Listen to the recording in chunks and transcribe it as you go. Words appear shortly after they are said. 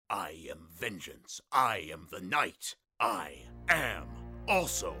I am vengeance. I am the night. I am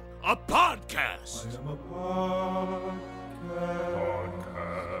also a podcast. I am a podcast.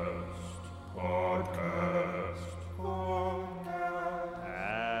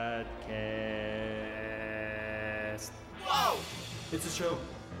 Whoa! It's a show.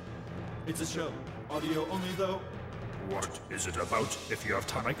 It's a show. Audio only though. What is it about? If you have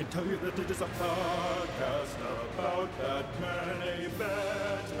time, I can tell you that it is a podcast about Batman, a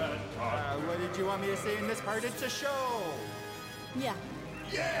Batman podcast. What did you want me to say in this part? It's a show. Yeah.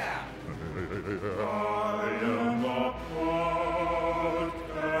 Yeah! I am a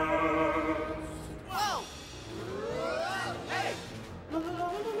podcast. Whoa! Hey!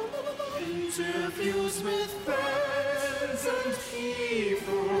 Interviews with fans and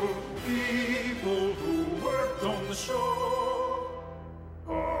people who worked on the show.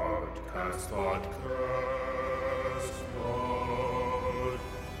 Podcast.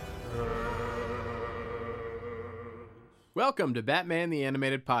 Welcome to Batman the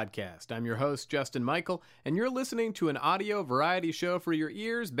Animated Podcast. I'm your host, Justin Michael, and you're listening to an audio variety show for your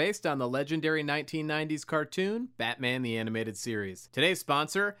ears based on the legendary 1990s cartoon, Batman the Animated Series. Today's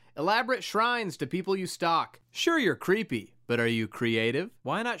sponsor, elaborate shrines to people you stalk. Sure, you're creepy, but are you creative?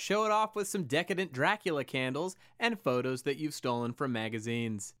 Why not show it off with some decadent Dracula candles and photos that you've stolen from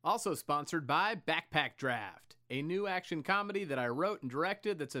magazines? Also sponsored by Backpack Draft, a new action comedy that I wrote and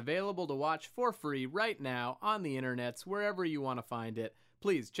directed that's available to watch for free right now on the internets, wherever you want to find it.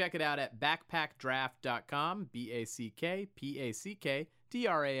 Please check it out at backpackdraft.com,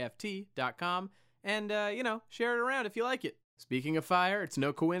 backpackdraft.com, and, share it around if you like it. Speaking of fire, it's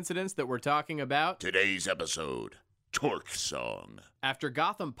no coincidence that we're talking about Today's episode, Torque Song. After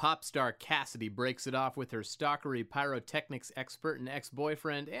Gotham pop star Cassidy breaks it off with her stalkery pyrotechnics expert and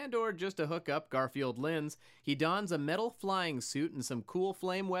ex-boyfriend and/or just a hookup, Garfield Linz, he dons a metal flying suit and some cool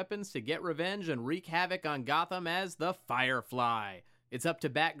flame weapons to get revenge and wreak havoc on Gotham as the Firefly. It's up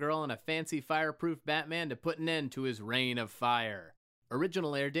to Batgirl and a fancy fireproof Batman to put an end to his reign of fire.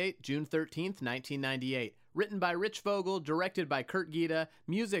 Original air date, June 13th, 1998. Written by Rich Vogel, directed by Kurt Gita,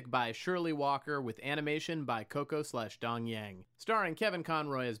 music by Shirley Walker, with animation by Coco/Dong Yang. Starring Kevin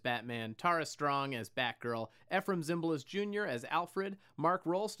Conroy as Batman, Tara Strong as Batgirl, Ephraim Zimbalist Jr. as Alfred, Mark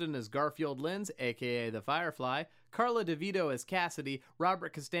Rolston as Garfield Linz, aka the Firefly, Carla DeVito as Cassidy,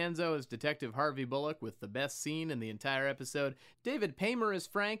 Robert Costanzo as Detective Harvey Bullock with the best scene in the entire episode, David Paymer as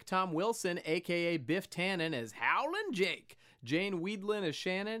Frank, Tom Wilson, aka Biff Tannen as Howlin' Jake, Jane Weedlin as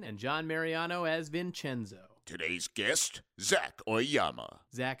Shannon, and John Mariano as Vincenzo. Today's guest, Zach Oyama.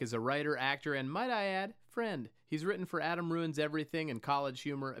 Zach is a writer, actor, and might I add, friend. He's written for Adam Ruins Everything and College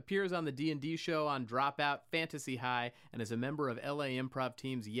Humor, appears on the D&D show on Dropout, Fantasy High, and is a member of LA improv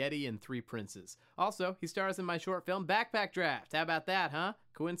teams Yeti and Three Princes. Also, he stars in my short film Backpack Draft. How about that, huh?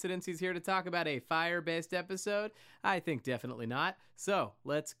 Coincidence he's here to talk about a fire-based episode? I think definitely not. So,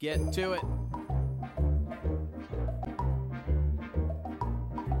 let's get to it.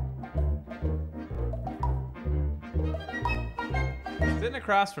 Sitting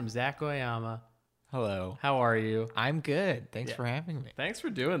across from Zach Oyama. Hello. How are you? I'm good. Thanks for having me. Thanks for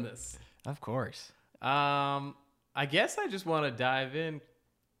doing this. Of course. I guess I just want to dive in.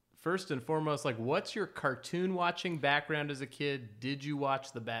 First and foremost, what's your cartoon watching background as a kid? Did you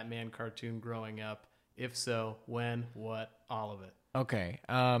watch the Batman cartoon growing up? If so, when, what, all of it? Okay.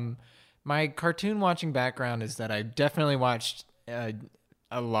 My cartoon watching background is that I definitely watched a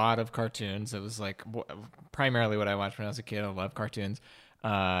lot of cartoons. It was primarily what I watched when I was a kid. I love cartoons.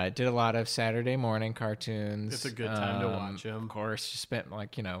 Did a lot of Saturday morning cartoons. It's a good time to watch them. Of course, spent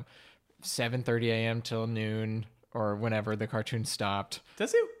 7:30 a.m. till noon or whenever the cartoon stopped.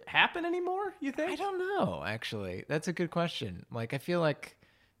 Does it happen anymore, you think? I don't know, actually. That's a good question. I feel like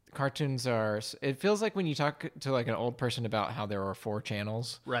cartoons are... It feels like when you talk to an old person about how there were 4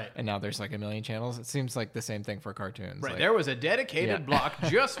 channels. Right. And now there's a million channels. It seems like the same thing for cartoons. Right. There was a dedicated block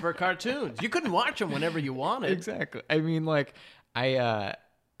just for cartoons. You couldn't watch them whenever you wanted. Exactly. I mean, I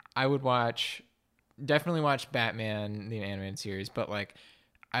would definitely watch Batman, the animated series, but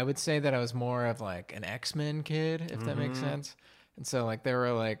I would say that I was more of an X-Men kid, if that makes sense. And so there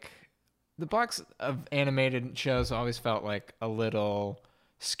were the blocks of animated shows always felt a little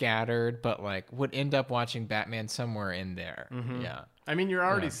scattered, but would end up watching Batman somewhere in there. Mm-hmm. Yeah. I mean, you're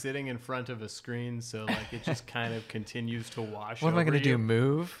already sitting in front of a screen, so it just kind of continues to wash over What am I going to you. do,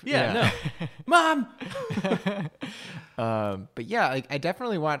 move? Yeah. No. Mom! But yeah, I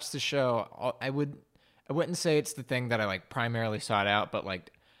definitely watched the show. I wouldn't say it's the thing that I primarily sought out, but when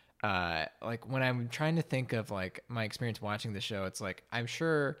I'm trying to think of my experience watching the show, it's I'm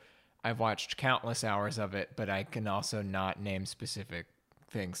sure I've watched countless hours of it, but I can also not name specific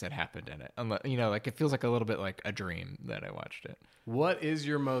things that happened in it. Unless, you know, like it feels like a little bit like a dream that I watched it. What is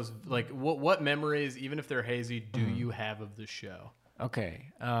your most like what memories, even if they're hazy, do you have of the show? Okay.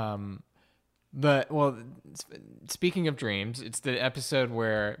 Speaking of dreams, it's the episode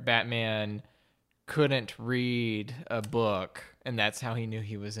where Batman couldn't read a book, and that's how he knew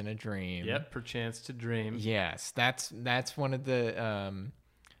he was in a dream. Yep, perchance to dream. Yes, that's one of the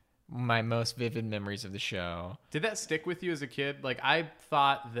my most vivid memories of the show. Did that stick with you as a kid? Like, I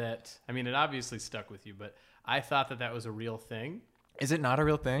thought that, I mean, it obviously stuck with you, but I thought that that was a real thing. Is it not a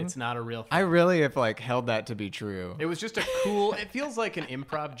real thing? It's not a real thing. I really have like held that to be true. It was just a cool, it feels like an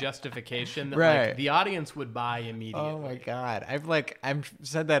improv justification that Right. like the audience would buy immediately. Oh my God. I've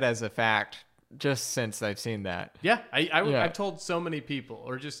said that as a fact just since I've seen that. Yeah, Yeah. I've told so many people,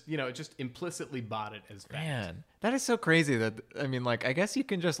 or just, you know, just implicitly bought it as fact. Man, that is so crazy that, I mean, like, I guess you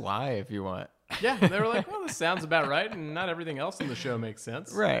can just lie if you want. Yeah, they were like, well, this sounds about right, and not everything else in the show makes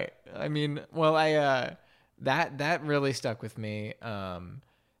sense. Right. I mean, well, that really stuck with me.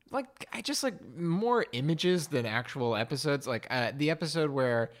 Like, I just like more images than actual episodes. Like, the episode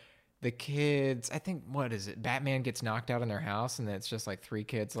where the kids, I think, what is it? Batman gets knocked out in their house, and it's just like 3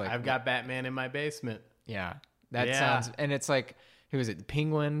 kids. Like, I've got Batman in my basement. yeah, that Yeah. sounds, and it's like, who is it? The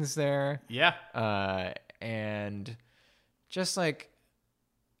Penguins there. Yeah. And just like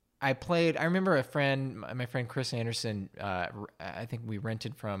I remember my friend Chris Anderson, I think we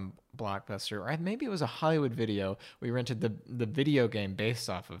rented from Blockbuster, or maybe it was a Hollywood Video. We rented the video game based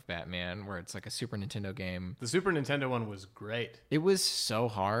off of Batman, where it's like a Super Nintendo game. The Super Nintendo one was great. It was so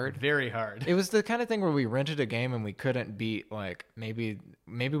hard. Very hard. It was the kind of thing where we rented a game and we couldn't beat, like, maybe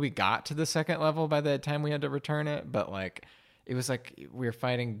we got to the second level by the time we had to return it, but like it was like we were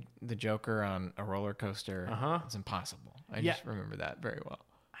fighting the Joker on a roller coaster. Uh-huh. It's impossible. I Yeah. just remember that very well.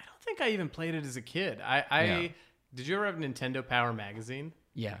 I don't think I even played it as a kid. Yeah. Did you ever have Nintendo Power Magazine?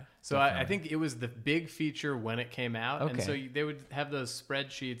 Yeah. So I definitely. think it was the big feature when it came out. And Okay. so they would have those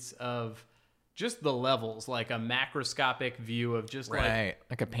spreadsheets of just the levels, like a macroscopic view of just Right.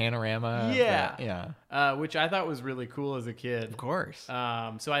 Like a panorama. of Yeah. the- yeah. which I thought was really cool as a kid. Of course. So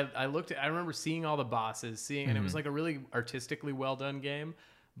I looked at, I remember seeing all the bosses, and it Mm-hmm. was like a really artistically well done game.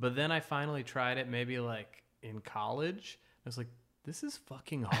 But then I finally tried it maybe like in college. I was like, this is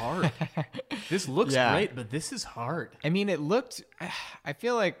fucking hard. This looks Yeah. great, but this is hard. I mean, it looked. I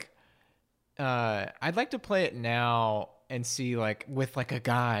feel like I'd like to play it now and see, like, with like a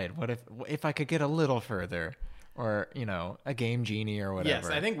guide. What if I could get a little further, or you know, a Game Genie or whatever. Yes,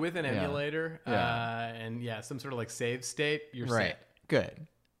 I think with an Yeah. emulator Yeah. and some sort of like save state, you're right. set. Good.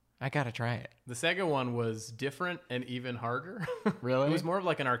 I gotta try it. The Sega one was different and even harder. Really? It was more of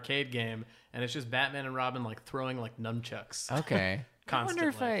like an arcade game, and it's just Batman and Robin like throwing like nunchucks. Okay. I wonder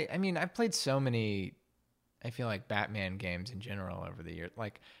if Constantly. I mean, I've played so many, I feel like Batman games in general over the years.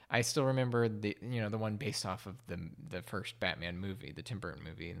 Like, I still remember the one based off of the first Batman movie, the Tim Burton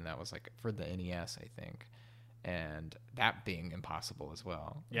movie, and that was like for the NES, I think. And that being impossible as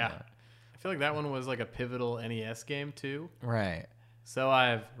well. Yeah. I feel like that one was like a pivotal NES game too. Right. So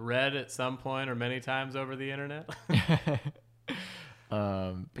I've read at some point or many times over the internet.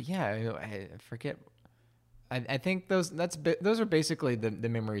 But yeah, I forget. I think those are basically the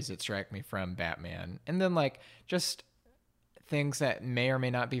memories that strike me from Batman, and then like just things that may or may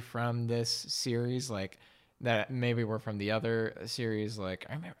not be from this series, like that maybe were from the other series. Like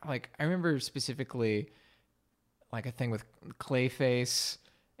I remember specifically like a thing with Clayface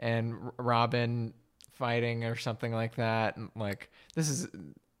and Robin fighting or something like that. And like this is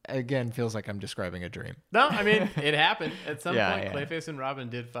again feels like I'm describing a dream. No, I mean, it happened. At some Yeah, point, yeah. Clayface and Robin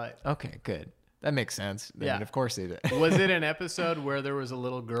did fight. Okay, good. That makes sense. I Yeah. mean, of course they did. Was it an episode where there was a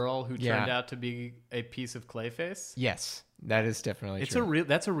little girl who Yeah. turned out to be a piece of Clayface? Yes, that is definitely It's true.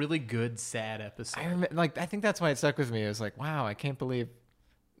 that's a really good sad episode. I remember, like, I think that's why it stuck with me. It was like, wow, I can't believe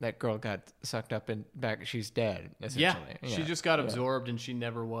that girl got sucked up and back. She's dead. Yeah, Essentially. she just got absorbed and she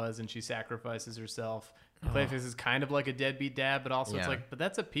never was, and she sacrifices herself. Clayface is kind of like a deadbeat dad, but also it's Yeah. like, but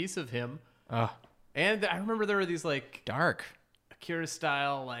that's a piece of him. Oh, And I remember there were these like dark. Akira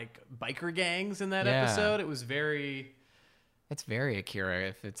style like biker gangs in that Yeah. episode. It was very It's very Akira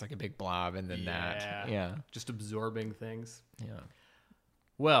if it's like a big blob and then that. Yeah. just absorbing things. Yeah.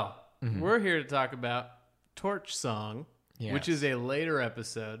 Well, we're here to talk about Torch Song, which Yes. is a later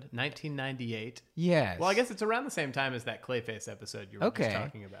episode, 1998. Yes. Well, I guess it's around the same time as that Clayface episode you were just Okay.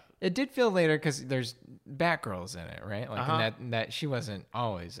 talking about. It did feel later because there's Batgirl's in it, right? Like, Uh-huh. and that she wasn't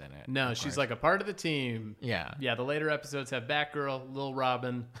always in it. No, of she's course. like a part of the team. Yeah. Yeah, the later episodes have Batgirl, Lil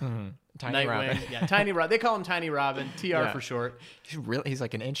Robin. Tiny Robin. Yeah, Tiny Robin. They call him Tiny Robin, TR Yeah. for short. He's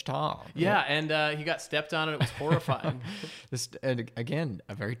like an inch tall. Yeah, and he got stepped on and it was horrifying. And again,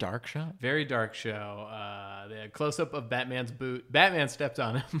 a very dark shot. Very dark show. They had close-up of Batman's boot. Batman stepped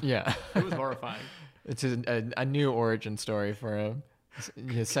on him. Yeah. It was horrifying. It's a new origin story for him.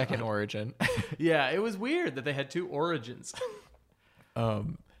 His second origin. Yeah, it was weird that they had two origins.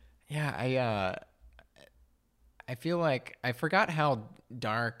 Yeah, I feel like I forgot how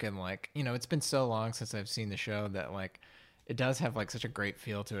dark and like, it's been so long since I've seen the show that like it does have like such a great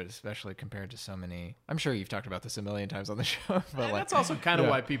feel to it, especially compared to so many. I'm sure you've talked about this a million times on the show, but And like that's also kind of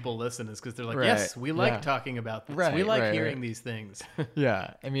why people listen, is because they're like, Right, yes, we like yeah. talking about this. Right, we like right, hearing right. these things.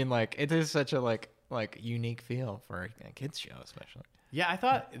 yeah, I mean like it is such a like unique feel for a kids show, especially. Yeah, I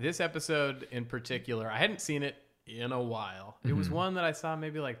thought this episode in particular, I hadn't seen it in a while. It was one that I saw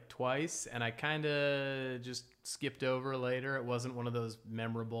maybe like twice, and I kind of just skipped over later. It wasn't one of those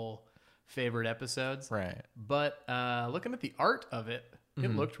memorable favorite episodes. Right. But looking at the art of it,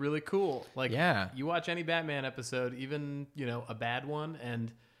 it looked really cool. Like, Yeah. you watch any Batman episode, even, a bad one,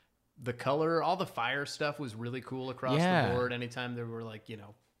 and the color, all the fire stuff was really cool across Yeah. the board. Anytime there were like,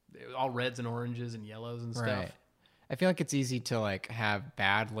 all reds and oranges and yellows and stuff. Right. I feel like it's easy to like have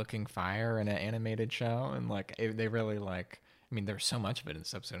bad looking fire in an animated show, and like they really like. I mean, there's so much of it in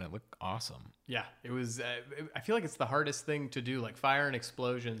this episode, and it looked awesome. Yeah, it was. I feel like it's the hardest thing to do, like fire and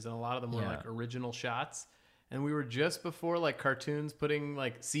explosions, and a lot of them were Yeah. like original shots. And we were just before like cartoons putting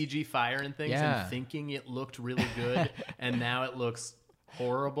like CG fire and things, Yeah. and thinking it looked really good, and now it looks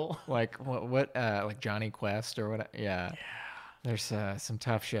horrible. Like what like Johnny Quest or what? Yeah. There's some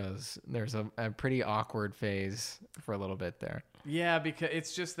tough shows. There's a pretty awkward phase for a little bit there. Yeah, because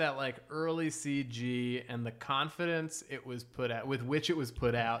it's just that like early CG and the confidence it was put out with which it was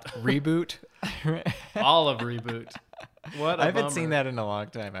put out. Reboot. All of Reboot. What a I haven't bummer. seen that in a long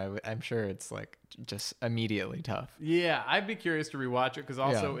time. I'm sure it's like just immediately tough. Yeah, I'd be curious to rewatch it because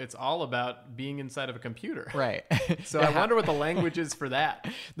also it's all about being inside of a computer. Right. So I wonder what the language is for that.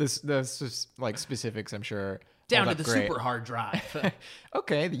 Those like specifics, I'm sure. Down hold to up the great. super hard drive.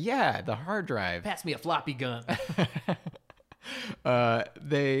 Okay, yeah, the hard drive. Pass me a floppy gun. I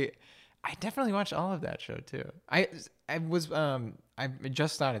definitely watched all of that show too. I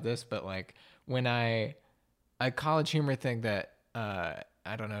just thought of this, but like when a College Humor thing that I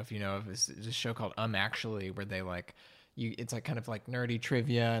don't know if you know of, is this show called Actually, where they like it's like kind of like nerdy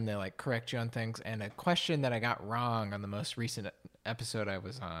trivia, and they like correct you on things. And a question that I got wrong on the most recent episode I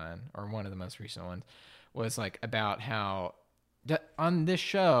was on, or one of the most recent ones, was like about how on this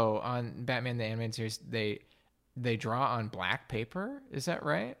show, on Batman the Animated Series, they draw on black paper. Is that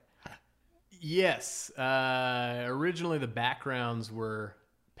right? Yes. Originally, the backgrounds were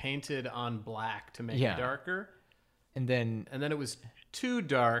painted on black to make it darker. And then it was too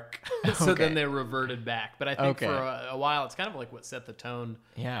dark, so then they reverted back. But I think for a while, it's kind of like what set the tone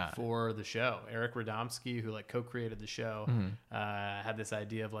for the show. Eric Radomski, who like co-created the show, had this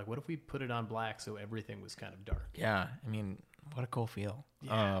idea of like, what if we put it on black so everything was kind of dark? Yeah, I mean, what a cool feel.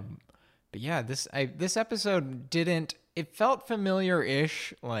 Yeah. But yeah, this episode didn't. It felt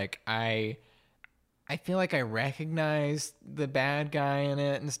familiar-ish. Like I feel like I recognized the bad guy in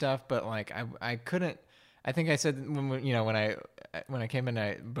it and stuff, but like I couldn't. I think I said when I came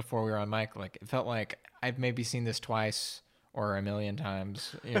in before we were on mic, like it felt like I've maybe seen this twice or a million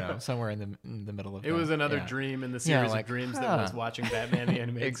times, somewhere in the middle of it. Was another dream in the series of dreams that was watching Batman the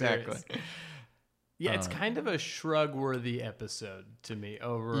Animated exactly. Series. Yeah, it's kind of a shrug-worthy episode to me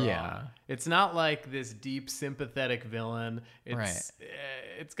overall. Yeah. It's not like this deep, sympathetic villain.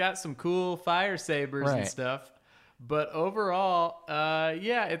 It's got some cool fire sabers and stuff. But overall,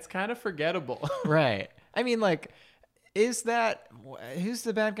 it's kind of forgettable. Right. I mean, like, who's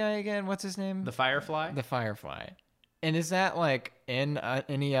the bad guy again? What's his name? The Firefly? The Firefly. And is that like in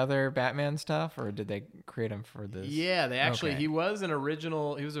any other Batman stuff, or did they create him for this? Yeah, they actually, he was a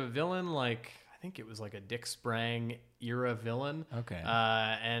villain, like, I think it was like a Dick Sprang era villain. Okay.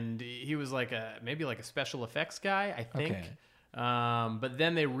 And he was like maybe like a special effects guy, I think. Okay. But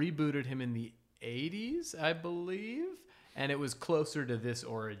then they rebooted him in the 80s, I believe. And it was closer to this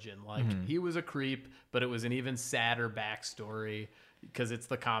origin. Like, he was a creep, but it was an even sadder backstory because it's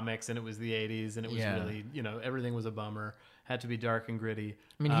the comics and it was the 80s and it was really, everything was a bummer. Had to be dark and gritty.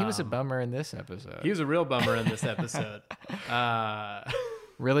 I mean, he was a bummer in this episode. He was a real bummer in this episode.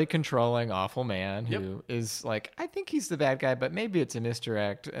 Really controlling, awful man who is like, I think he's the bad guy, but maybe it's a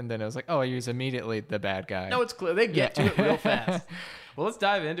misdirect. And then it was like, oh, he's immediately the bad guy. No, it's clear. They get to it real fast. Well, let's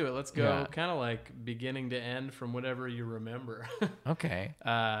dive into it. Let's go kind of like beginning to end from whatever you remember. Okay.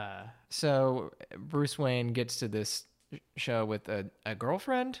 So Bruce Wayne gets to this show with a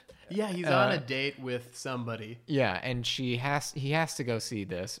girlfriend. Yeah, he's on a date with somebody. Yeah, and he has to go see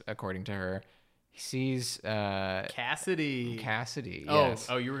this, according to her. He sees Cassidy. Yes.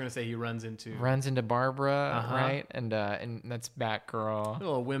 Oh, you were gonna say he runs into Barbara, right? And that's Batgirl. A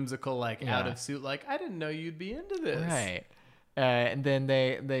little whimsical, like out of suit, like I didn't know you'd be into this. Right. And then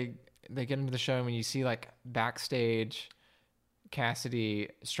they get into the show, and when you see like backstage Cassidy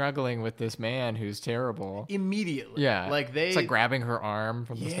struggling with this man who's terrible immediately. Yeah, like it's like grabbing her arm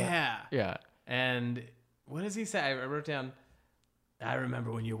from the start. Yeah. And what does he say? I wrote down, I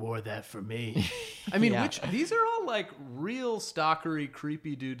remember when you wore that for me. I mean, these are all like real stalkery,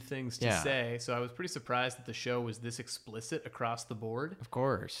 creepy dude things to say. So I was pretty surprised that the show was this explicit across the board. Of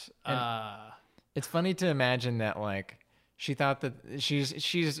course. It's funny to imagine that like she thought that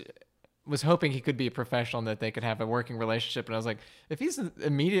she's was hoping he could be a professional and that they could have a working relationship. And I was like, if he's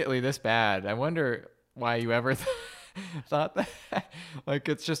immediately this bad, I wonder why you ever thought that. Like,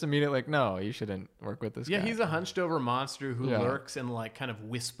 it's just immediately like, no, you shouldn't work with this guy. Yeah, he's a hunched over monster who lurks and like kind of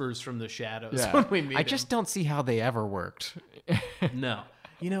whispers from the shadows when we meet him. I just don't see how they ever worked. No.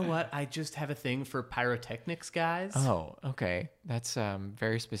 You know what? I just have a thing for pyrotechnics guys. Oh, okay. That's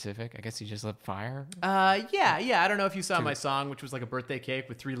very specific. I guess you just love fire. Yeah. I don't know if you saw my song, which was like a birthday cake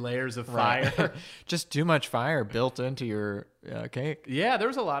with 3 layers of fire. Just too much fire built into your cake. Yeah, there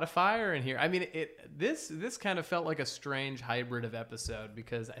was a lot of fire in here. I mean, this kind of felt like a strange hybrid of episode,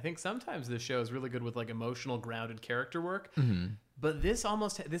 because I think sometimes this show is really good with like emotional, grounded character work. Mm-hmm. But this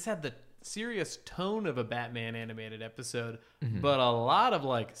had the serious tone of a Batman animated episode, but a lot of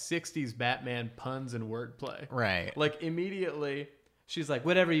like 60s Batman puns and wordplay. Right. Like immediately she's like,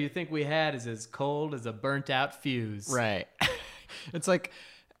 whatever you think we had is as cold as a burnt out fuse. Right. It's like,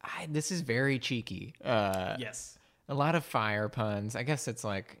 this is very cheeky. Yes. A lot of fire puns. I guess it's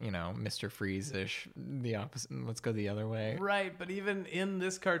like, Mr. Freeze-ish, the opposite. Let's go the other way. Right, but even in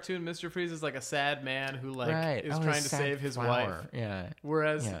this cartoon, Mr. Freeze is like a sad man who like is trying to save his wife. Yeah.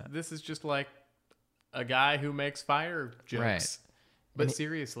 Whereas this is just like a guy who makes fire jokes, but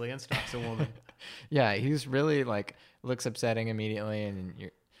seriously, and stalks a woman. Yeah, he's really like looks upsetting immediately,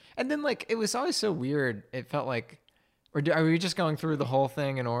 and then like it was always so weird. It felt like. Or are we just going through the whole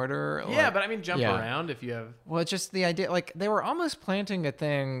thing in order? Yeah, but I mean, jump around if you have... Well, it's just the idea, like, they were almost planting a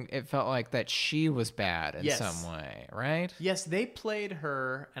thing, it felt like, that she was bad in some way, right? Yes, they played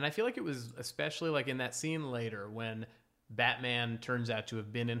her, and I feel like it was especially, like, in that scene later when Batman turns out to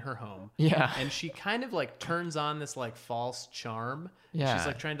have been in her home. Yeah. And she kind of, like, turns on this, like, false charm. Yeah. She's,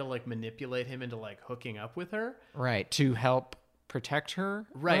 like, trying to, like, manipulate him into, like, hooking up with her. Right, to help... protect her,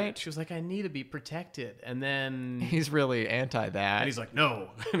 right? She was like, I need to be protected. And then he's really anti that. And he's like, no.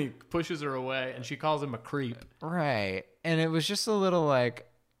 And he pushes her away, and she calls him a creep. Right. And it was just a little like,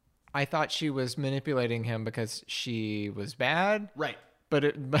 I thought she was manipulating him because she was bad. Right.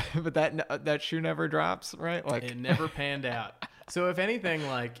 But that shoe never drops, right? Like it never panned out. So if anything,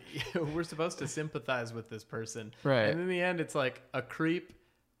 like we're supposed to sympathize with this person. Right. And in the end, it's like a creep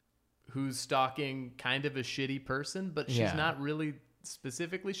who's stalking kind of a shitty person, but she's not really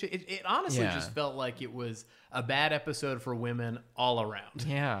specifically shitty. It honestly just felt like it was a bad episode for women all around.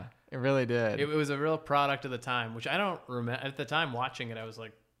 Yeah, it really did. It was a real product of the time, which I don't remember. At the time watching it, I was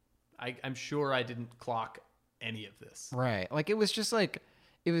like, I'm sure I didn't clock any of this. Right. Like, it was just like,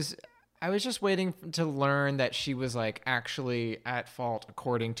 I was just waiting to learn that she was like actually at fault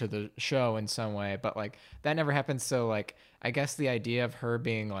according to the show in some way, but like that never happened. So like, I guess the idea of her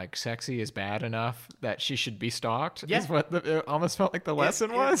being like sexy is bad enough that she should be stalked. Yeah. Is what it almost felt like the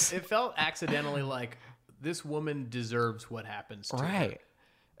lesson was. It felt accidentally like this woman deserves what happens to her. Right.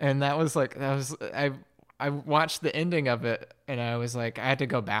 And I watched the ending of it and I was like, I had to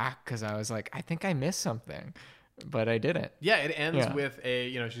go back because I was like, I think I missed something. But I didn't. Yeah, it ends with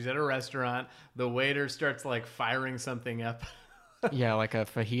she's at a restaurant. The waiter starts like firing something up. Yeah, like a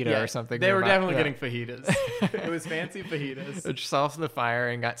fajita or something. They were definitely getting fajitas. It was fancy fajitas. It just off the fire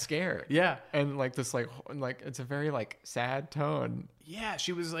and got scared. Yeah. And like this like it's a very like sad tone. Yeah,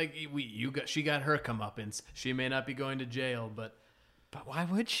 she was like, she got her comeuppance. She may not be going to jail, but why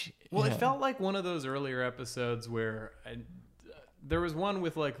would she? Well, it felt like one of those earlier episodes where there was one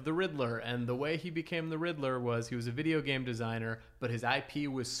with like the Riddler, and the way he became the Riddler was he was a video game designer, but his IP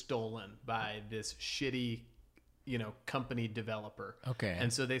was stolen by this shitty, company developer. Okay.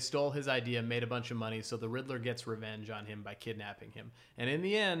 And so they stole his idea, made a bunch of money, so the Riddler gets revenge on him by kidnapping him. And in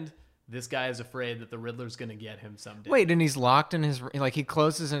the end, this guy is afraid that the Riddler's going to get him someday. Wait, and he's locked in his, like he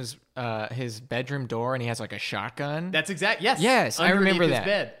closes his bedroom door and he has like a shotgun? That's exact. Yes. Yes, I remember his that.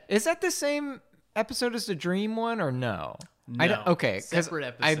 Bed. Is that the same episode as the dream one or no? No. I don't, okay, because separate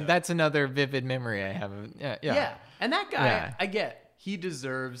episode. that's another vivid memory I have. Yeah. And that guy, Yeah. I get. He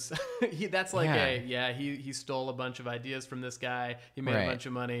deserves. That's like he stole a bunch of ideas from this guy. He made a bunch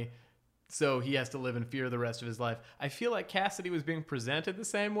of money, so he has to live in fear the rest of his life. I feel like Cassidy was being presented the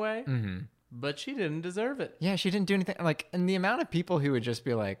same way, but she didn't deserve it. Yeah, she didn't do anything. Like, and the amount of people who would just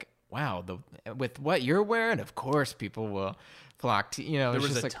be like, "Wow, with what you're wearing, of course people will flock to." There was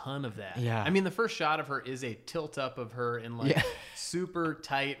just a ton of that. Yeah. I mean, the first shot of her is a tilt up of her in like super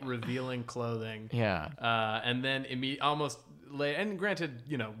tight, revealing clothing. Yeah. And then almost late. And granted,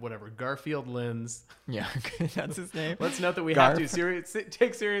 whatever. Garfield Lins. Yeah, that's his name. Let's note that we have to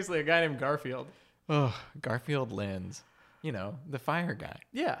take seriously a guy named Garfield. Oh, Garfield Lins. The fire guy.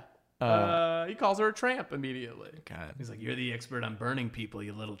 Yeah. He calls her a tramp immediately. God. He's like, "You're the expert on burning people,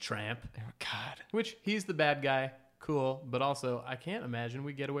 you little tramp." Oh, God. Which, he's the bad guy. Cool. But also, I can't imagine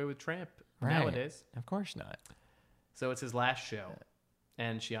we get away with tramp nowadays. Of course not. So it's his last show.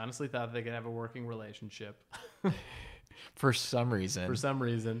 And she honestly thought they could have a working relationship. For some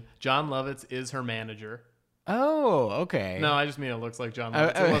reason. John Lovitz is her manager. Oh, okay. No, I just mean it looks like John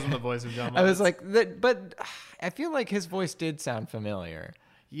Lovitz. It wasn't the voice of John Lovitz. I was like, but I feel like his voice did sound familiar.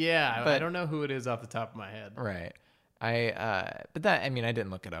 Yeah, I don't know who it is off the top of my head. Right. I didn't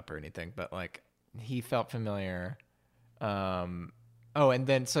look it up or anything, but like he felt familiar. And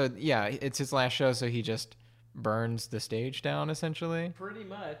then it's his last show, so he just burns the stage down essentially. Pretty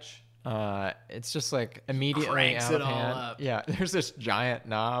much. It's just like immediately Cranks out it of all hand. up. Yeah, there's this giant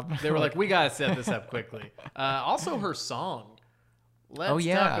knob. They were like, "We gotta set this up quickly." Also, her song. Let's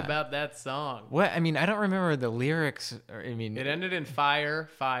talk about that song. What? I mean, I don't remember the lyrics. It ended in fire,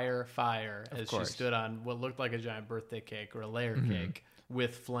 fire, fire, as course. she stood on what looked like a giant birthday cake or a layer cake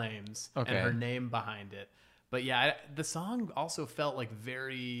with flames and Okay. her name behind it. But yeah, the song also felt like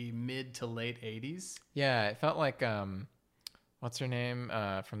very mid to late 80s. Yeah, it felt like what's her name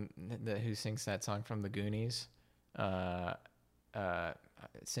from who sings that song from the Goonies? Cyndi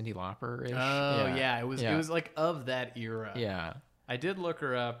Lauper-ish. Oh yeah, it was like of that era. Yeah. I did look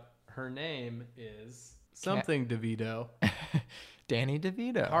her up. Her name is something DeVito. Danny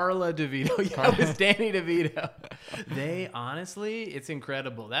DeVito. Carla DeVito. Yeah, it was Danny DeVito. They honestly, it's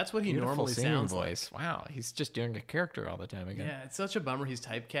incredible. That's what he Beautiful normally singing sounds voice. like. Wow, he's just doing a character all the time again. Yeah, it's such a bummer he's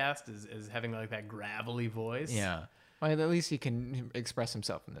typecast as having like that gravelly voice. Yeah. Well, at least he can express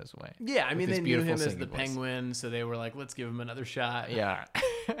himself in this way. Yeah, I mean, his they knew him beautiful as the singing voice. Penguin, so they were like, let's give him another shot. Yeah.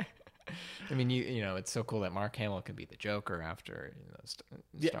 I mean, it's so cool that Mark Hamill can be the Joker after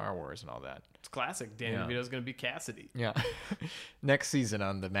Star Wars and all that. It's classic. Danny DeVito's going to be Cassidy. Yeah. Next season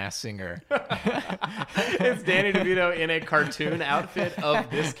on The Masked Singer. It's Danny DeVito in a cartoon outfit of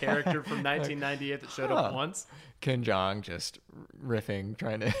this character from 1998 that showed up once. Ken Jeong just riffing,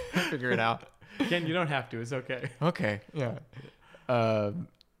 trying to figure it out. Ken, you don't have to. It's okay. Okay. Yeah.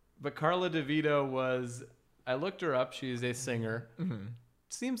 But Carla DeVito was... I looked her up. She's a singer. Mm-hmm.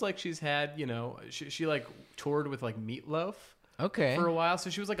 Seems like she's had, she like toured with like Meatloaf. Okay. For a while. So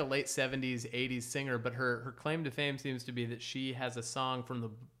she was like a late 70s, 80s singer, but her claim to fame seems to be that she has a song from the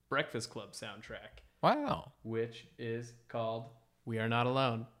Breakfast Club soundtrack. Wow. Which is called We Are Not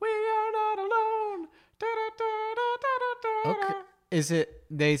Alone. We are not alone. Okay. Is it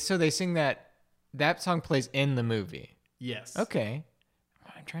they sing that song plays in the movie? Yes. Okay.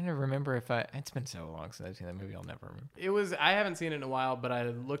 I'm trying to remember it's been so long since I've seen that movie, I'll never remember. I haven't seen it in a while, but I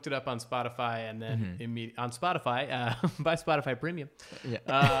looked it up on Spotify and then on Spotify, by Spotify Premium.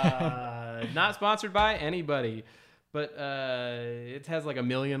 Yeah. Not sponsored by anybody, but it has like 1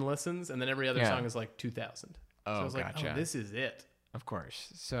 million listens, and then every other song is like 2,000. Oh, so I was like, gotcha. oh, this is it. Of course.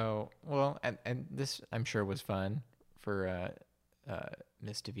 So, well, and this I'm sure was fun for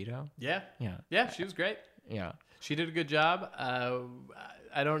Miss DeVito. Yeah. Yeah. Yeah, she was great. Yeah. She did a good job.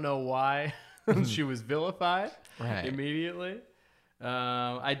 I don't know why she was vilified immediately.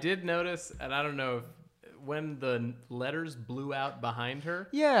 I did notice, and I don't know if when the letters blew out behind her.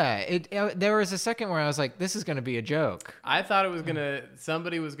 Yeah, there was a second where I was like, this is going to be a joke. I thought it was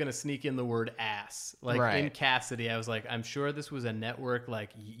somebody was going to sneak in the word ass. Like in Cassidy, I was like, I'm sure this was a network,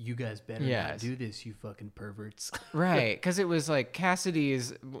 like, you guys better not do this, you fucking perverts. Right, because it was like Cassidy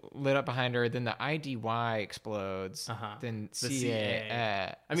is lit up behind her, then the IDY explodes, then the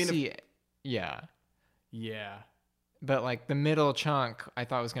CA. Yeah. Yeah. But like the middle chunk, I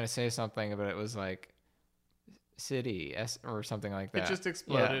thought was going to say something, but it was like City or something like that. It just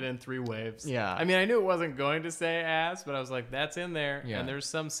exploded in 3 waves. Yeah. I mean, I knew it wasn't going to say ass, but I was like, that's in there. Yeah. And there's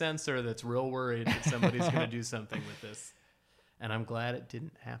some censor that's real worried that somebody's going to do something with this. And I'm glad it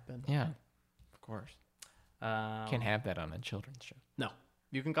didn't happen. Yeah, of course. Can't have that on a children's show. No.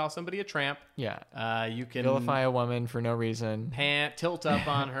 You can call somebody a tramp. Yeah. You can Vilify a woman for no reason. tilt up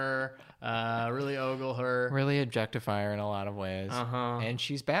on her, really ogle her. Really objectify her in a lot of ways. And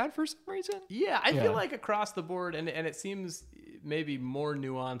she's bad for some reason. Yeah, I feel like across the board, and it seems maybe more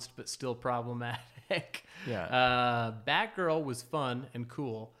nuanced, but still problematic. Yeah. Batgirl was fun and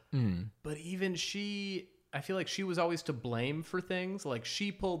cool, but even she, I feel like she was always to blame for things. Like,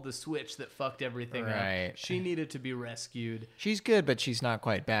 she pulled the switch that fucked everything up. She needed to be rescued. She's good, but she's not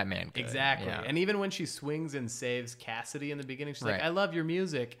quite Batman good. Exactly. Yeah. And even when she swings and saves Cassidy in the beginning, she's like, I love your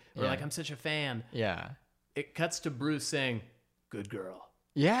music. Or like, I'm such a fan. Yeah. It cuts to Bruce saying, good girl.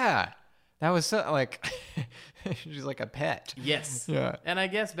 Yeah. That was so, like, she's like a pet. Yes. Yeah. And I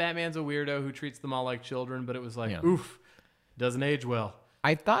guess Batman's a weirdo who treats them all like children, but it was like, oof, doesn't age well.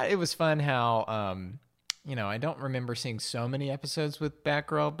 I thought it was fun how, you know, I don't remember seeing so many episodes with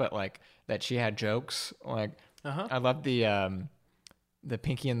Batgirl, but like that she had jokes. Like, I love the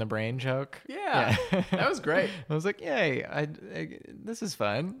Pinky and the Brain joke. Yeah. That was great. I was like, yay, this is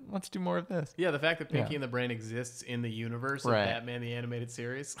fun. Let's do more of this. Yeah, the fact that Pinky and the Brain exists in the universe of Batman the Animated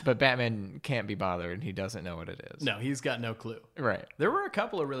Series. But Batman can't be bothered. He doesn't know what it is. No, he's got no clue. Right. There were a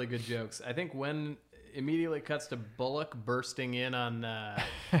couple of really good jokes. I think when immediately cuts to Bullock bursting in on,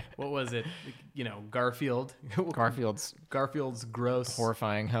 what was it? You know, Garfield's gross.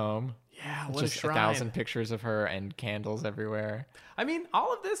 Horrifying home. Yeah, what just a shrine. 1,000 pictures of her and candles everywhere. I mean,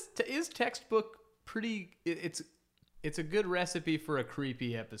 all of this is textbook pretty. It's a good recipe for a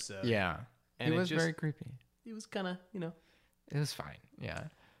creepy episode. Yeah, and it was very creepy. It was kind of, you know, it was fine. Yeah.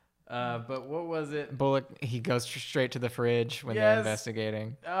 But what was it? Bullock, he goes straight to the fridge when they're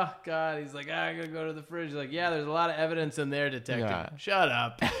investigating. Oh God, he's like, I gotta go to the fridge. He's like, yeah, there's a lot of evidence in there, detective. Yeah. Shut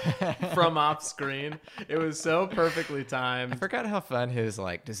up. From off screen, it was so perfectly timed. I forgot how fun his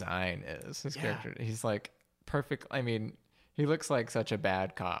like design is. His character, he's like perfect. I mean, he looks like such a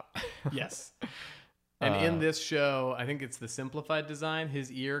bad cop. Yes. And in this show, I think it's the simplified design.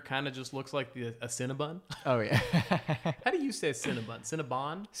 His ear kind of just looks like a Cinnabon. Oh, yeah. How do you say Cinnabon?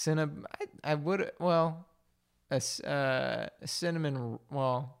 Cinnabon? I would, well, cinnamon,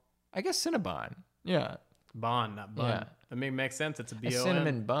 well, I guess Cinnabon. Yeah. Bon, not bun. Yeah. I mean, it makes sense. It's a B-O-N. A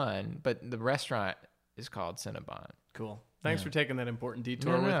cinnamon bun, but the restaurant is called Cinnabon. Cool. Thanks for taking that important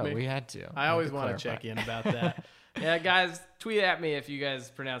detour with me. No, we had to. I always want to check in about that. Yeah, guys, tweet at me if you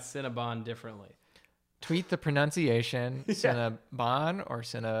guys pronounce Cinnabon differently. Tweet the pronunciation, Cinnabon or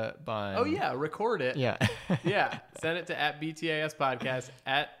Cinnabon. Oh, yeah. Record it. Yeah. Yeah. Send it to @BTAS Podcast,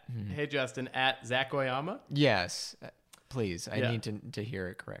 Hey Justin, @Zach Oyama. Yes. Please. I need to hear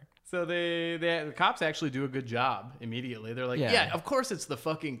it correct. So the cops actually do a good job immediately. They're like, yeah, of course it's the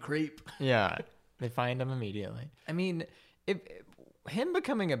fucking creep. Yeah. They find him immediately. I mean, him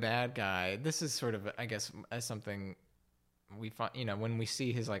becoming a bad guy, this is sort of, I guess, as something we find, you know, when we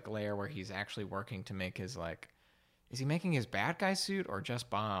see his like lair where he's actually working to make his like, is he making his bad guy suit or just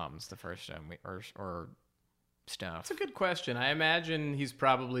bombs the first time or stuff? That's a good question. I imagine he's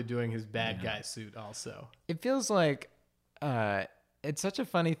probably doing his bad guy suit also. It feels like it's such a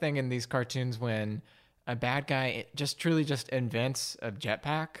funny thing in these cartoons when a bad guy truly just invents a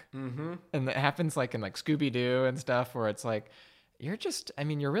jetpack. Mm-hmm. And that happens like in like Scooby-Doo and stuff where it's like, you're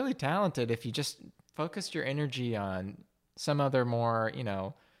really talented if you just focused your energy on some other more, you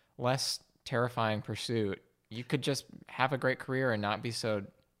know, less terrifying pursuit. You could just have a great career and not be so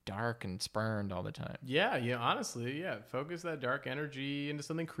dark and spurned all the time. Yeah, honestly, focus that dark energy into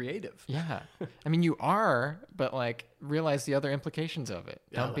something creative. Yeah. I mean, you are, but like realize the other implications of it.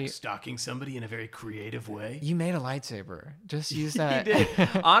 Don't be stalking somebody in a very creative way. You made a lightsaber. Just use that. You did.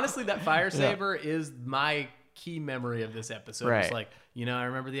 Honestly, that fire saber is my key memory of this episode. Right. It's like, I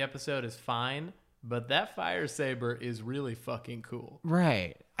remember the episode is fine, but that fire saber is really fucking cool.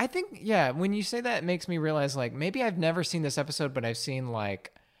 Right. I think, when you say that, it makes me realize, like, maybe I've never seen this episode, but I've seen,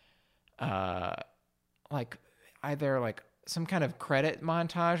 like either, like, some kind of credit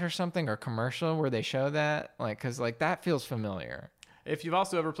montage or something, or commercial where they show that. Like, because, like, that feels familiar. If you've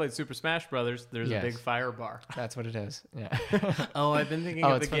also ever played Super Smash Brothers, there's a big fire bar. That's what it is. Yeah. I've been thinking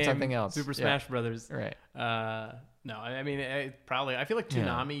of the game something else. Super Smash Brothers. Right. No, I mean, I feel like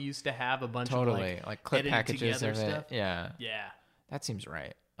Toonami used to have a bunch of like clip packages of stuff. it. Yeah. Yeah. That seems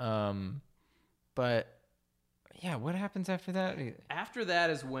right. But yeah, what happens after that? After that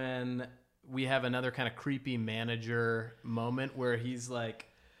is when we have another kind of creepy manager moment where he's like,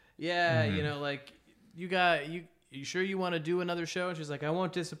 like, you sure you want to do another show? And she's like, I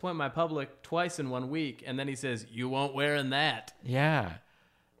won't disappoint my public twice in 1 week. And then he says, you won't wearing that. Yeah.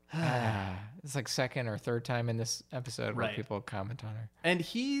 It's like second or third time in this episode where people comment on her. And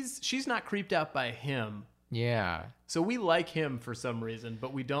she's not creeped out by him, Yeah. So we like him for some reason,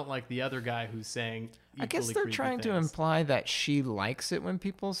 but we don't like the other guy who's saying I guess equally they're creepy trying to things. imply that she likes it when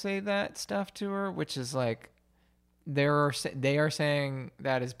people say that stuff to her, which is like they are saying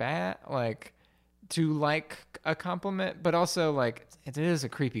that is bad, like to like a compliment, but also like it is a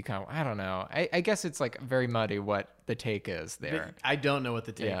creepy compliment. I don't know. I guess it's like very muddy what the take is there. I don't know what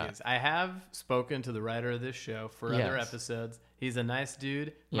the take Yeah. is. I have spoken to the writer of this show for other Yes. episodes. He's a nice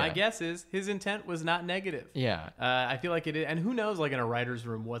dude. My Yeah. guess is his intent was not negative. Yeah. I feel like it is. And who knows, like in a writer's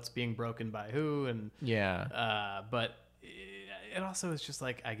room, what's being broken by who. And Yeah. But it also is just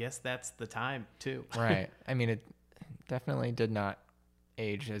like, I guess that's the time too. Right. I mean, it definitely did not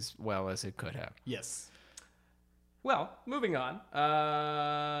age as well as it could have. Yes. Well, moving on.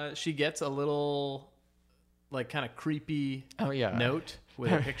 She gets a little, like, kind of creepy Oh, yeah. note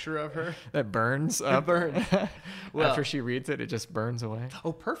with a picture of her. That burns up. burns. Well- After she reads it, it just burns away.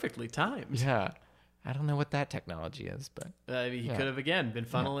 Oh, perfectly timed. Yeah. I don't know what that technology is, but He could have, again, been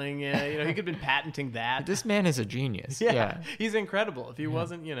funneling, he could have been patenting that. this man is a genius. Yeah, he's incredible. If he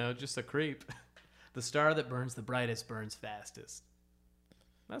wasn't, just a creep. The star that burns the brightest burns fastest.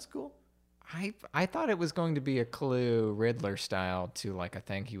 That's cool. I thought it was going to be a clue Riddler style to like a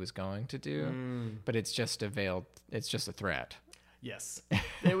thing he was going to do, but it's just it's just a threat. Yes,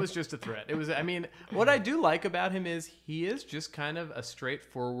 it was just a threat. It was. I mean, what I do like about him is he is just kind of a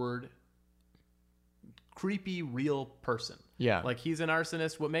straightforward, creepy, real person. Yeah. Like he's an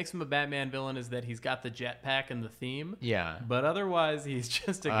arsonist. What makes him a Batman villain is that he's got the jetpack and the theme. Yeah. But otherwise, he's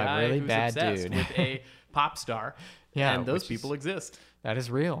just a guy really who's bad obsessed dude. with a pop star. Yeah, and those which is- people exist. That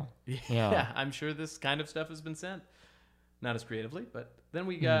is real. Yeah, I'm sure this kind of stuff has been sent. Not as creatively, but then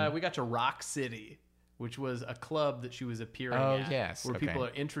we got to Rock City, which was a club that she was appearing Oh, at. yes, Where okay. people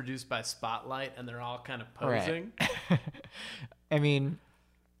are introduced by spotlight and they're all kind of posing. Right. I mean,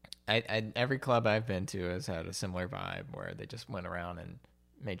 every club I've been to has had a similar vibe where they just went around and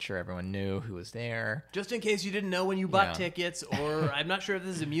made sure everyone knew who was there. Just in case you didn't know when you bought Yeah. tickets, or I'm not sure if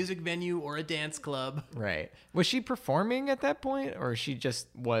this is a music venue or a dance club. Right. Was she performing at that point, or she just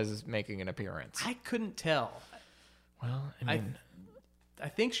was making an appearance? I couldn't tell. Well, I mean, I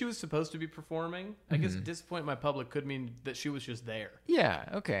think she was supposed to be performing. I guess Mm-hmm. disappoint my public could mean that she was just there. yeah,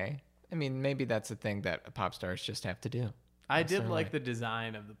 okay. I mean, maybe that's a thing that pop stars just have to do. I did their like life. the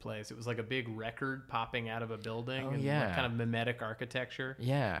design of the place. It was like a big record popping out of a building. Oh, and yeah. like kind of mimetic architecture.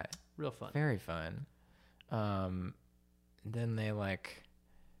 Yeah, Real fun. very fun. Then they like,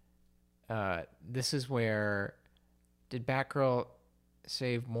 this is where, did Batgirl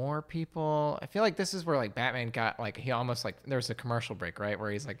save more people? I feel like this is where like Batman got like, he almost like, there's a commercial break, right?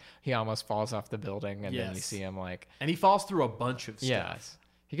 Where he's like, he almost falls off the building and then you Yes. see him like, And he falls through a bunch of stuff. yes.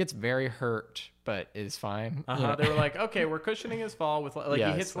 He gets very hurt, but is fine. you know? They were like, okay, we're cushioning his fall with like Yeah,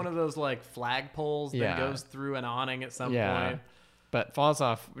 he hits it's one of those like flag poles Yeah. that goes through an awning at some Yeah. point. But falls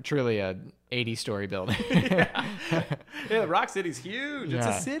off truly a 80-story building. Yeah, Rock City's huge. It's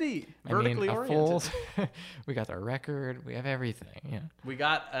Yeah. a city, I mean, vertically a oriented. full, we got the record. We have everything. Yeah. We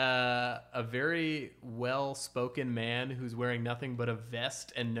got a very well-spoken man who's wearing nothing but a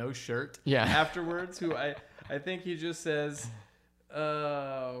vest and no shirt. Yeah. Afterwards, who I think he just says,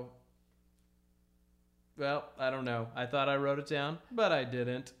 well, I don't know. I thought I wrote it down, but I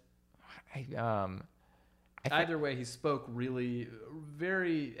didn't. Either way, he spoke really,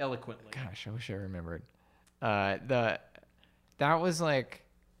 very eloquently. Gosh, I wish I remembered. That was like,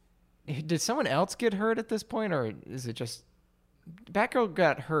 did someone else get hurt at this point, or is it just Batgirl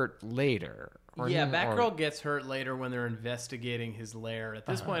got hurt later? Yeah, Batgirl gets hurt later when they're investigating his lair. At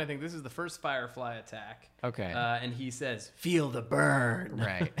this point, I think this is the first Firefly attack. Okay. And he says, "Feel the burn,"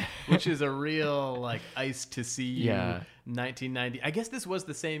 Right. which is a real like Ice to See You. Yeah. 1990. I guess this was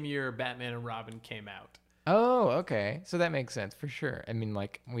the same year Batman and Robin came out. Oh, okay. So that makes sense for sure. I mean,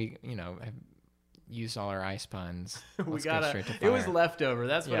 like we, have used all our ice puns. We Let's got go straight to it was fire. leftover.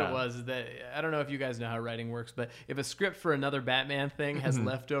 That's what Yeah. it was. That I don't know if you guys know how writing works, but if a script for another Batman thing has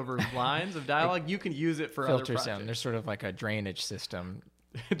leftover lines of dialogue, you can use it for other filters projects. down. There's sort of like a drainage system.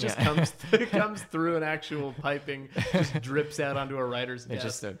 It just Yeah. comes through an actual piping, just drips out onto a writer's It's desk.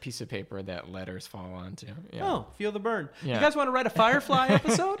 just a piece of paper that letters fall onto. Yeah. Oh, feel the burn. Yeah. You guys want to write a Firefly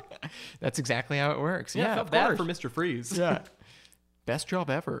episode? That's exactly how it works. Yeah, Yeah, I felt of bad course. for Mr. Freeze. Yeah. Best job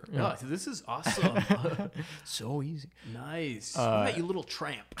ever. Oh, this is awesome. So easy. Nice. What about you, little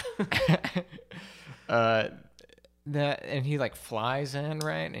tramp? And he like flies in,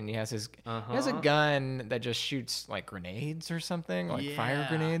 right? And he has he has a gun that just shoots like grenades or something, like fire Yeah.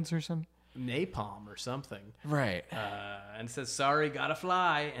 grenades or something. Napalm or something. Right. And says, "Sorry, gotta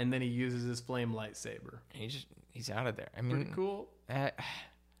fly," and then he uses his flame lightsaber. He's out of there. I mean, Pretty cool.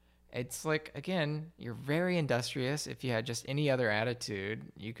 it's like, again, you're very industrious. If you had just any other attitude,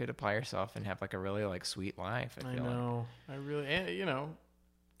 you could apply yourself and have like a really like sweet life. I feel know. I really, and, you know,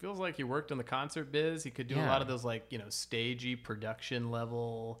 feels like he worked in the concert biz. He could do a lot of those like, you know, stagey production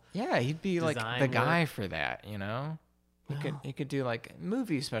level. Yeah, he'd be like the work. guy for that, you know? He could do like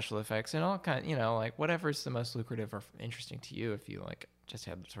movie special effects and all kind, you know, like whatever's the most lucrative or interesting to you if you like just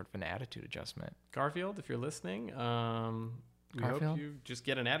have sort of an attitude adjustment. Garfield, if you're listening, we hope you just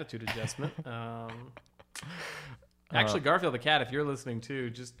get an attitude adjustment. Actually, Garfield the cat, if you're listening too,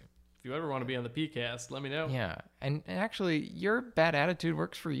 just if you ever want to be on the PCast, let me know. Yeah, and actually, your bad attitude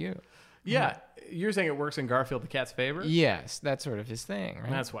works for you. Yeah, you're saying it works in Garfield the cat's favor? Yes, that's sort of his thing, right?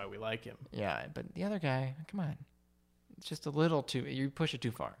 That's why we like him. Yeah, but the other guy, come on. It's just a little too, you push it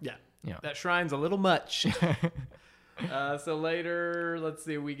too far. Yeah. Yeah. That shrine's a little much. So later, let's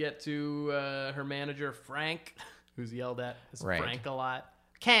see, we get to her manager, Frank, who's yelled at as Frank a lot.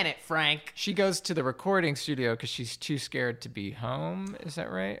 Can it, Frank? She goes to the recording studio because she's too scared to be home. Is that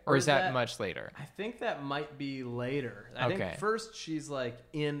right? Or is that much later? I think that might be later. I think first she's like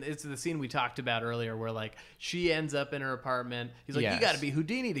it's the scene we talked about earlier where like she ends up in her apartment. He's like, you got to be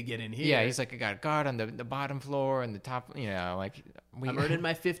Houdini to get in here. Yeah, he's like, I got a guard on the bottom floor and the top, you know, like. I'm earning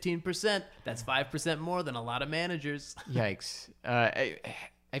my 15%. That's 5% more than a lot of managers. Yikes.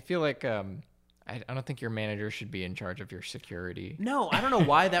 I feel like I don't think your manager should be in charge of your security. No, I don't know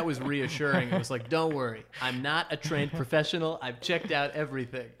why that was reassuring. It was like, don't worry. I'm not a trained professional. I've checked out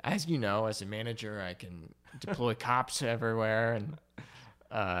everything. As you know, as a manager, I can deploy cops everywhere.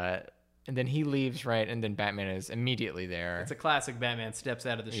 And then he leaves, right? And then Batman is immediately there. It's a classic Batman steps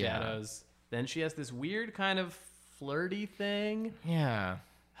out of the shadows. Then she has this weird kind of flirty thing. Yeah.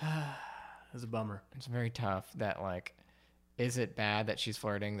 It's a bummer. It's very tough that, like, is it bad that she's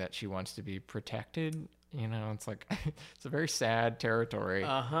flirting, that she wants to be protected? You know, it's like, it's a very sad territory.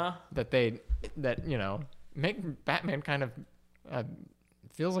 That you know, make Batman kind of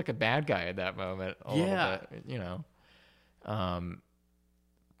feels like a bad guy at that moment a little bit, you know.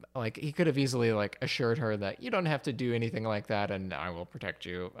 Like, he could have easily, like, assured her that you don't have to do anything like that and I will protect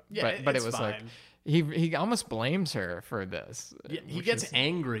you. Yeah, but it was fine. Like, he almost blames her for this. Yeah, he gets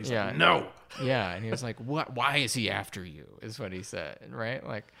angry. He's yeah, like, no. Yeah, and he was like, "What? Why is he after you?" Is what he said, right?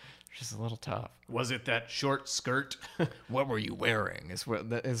 Like, just a little tough. Was it that short skirt? What were you wearing? Is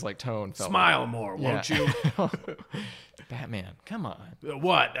what his like tone felt. Smile more, won't you? Batman, come on.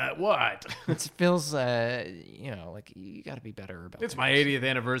 What? What? It feels, you know, like you got to be better about. It's my 80th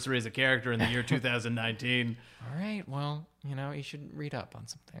anniversary as a character in the year 2019. All right, well, you know, you should read up on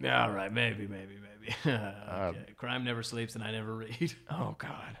something. Yeah, all right, maybe. Okay. Crime never sleeps, and I never read. Oh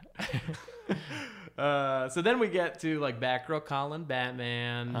God. So then we get to like Batgirl calling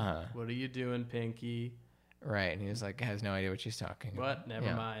Batman. What are you doing, Pinky? Right, and he was like, has no idea what she's talking about. What?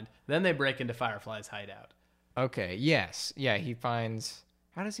 Never mind. Then they break into Firefly's hideout. Okay, yes. Yeah, he finds...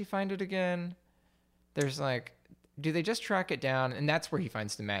 How does he find it again? There's like... Do they just track it down? And that's where he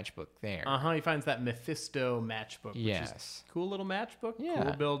finds the matchbook there. He finds that Mephisto matchbook. Which is cool little matchbook. Yeah.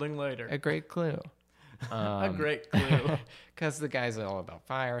 Cool building later. A great clue. A great clue. Because the guy's all about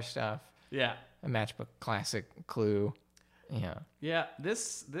fire stuff. Yeah. A matchbook classic clue. Yeah. Yeah,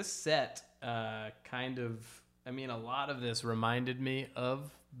 this set kind of... I mean, a lot of this reminded me of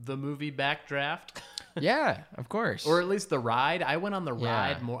the movie Backdraft. Yeah, of course. Or at least the ride. I went on the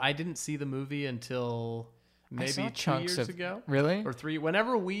ride more. I didn't see the movie until maybe 2 years ago. Really? Or 3.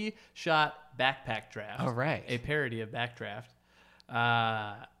 Whenever we shot Backpack Draft. Oh, right. A parody of Backdraft.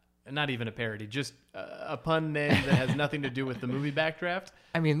 Not even a parody, just a pun name that has nothing to do with the movie Backdraft.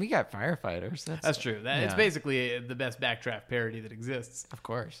 I mean, we got firefighters. That's true. It's basically the best Backdraft parody that exists. Of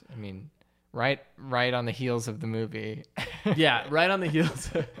course. I mean... Right on the heels of the movie. Yeah, right on the heels.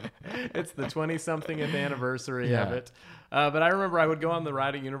 It's the 20-somethingth anniversary of it. But I remember I would go on the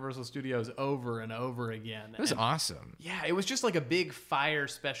ride at Universal Studios over and over again. It was awesome. Yeah, it was just like a big fire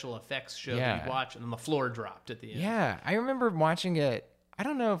special effects show that you'd watch, and then the floor dropped at the end. Yeah, I remember watching it. I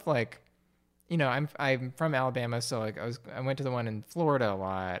don't know if like, you know, I'm from Alabama, so like I went to the one in Florida a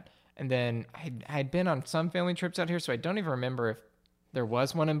lot, and then I'd been on some family trips out here, so I don't even remember if there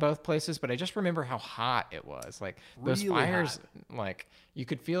was one in both places, but I just remember how hot it was. Like those really fires, like you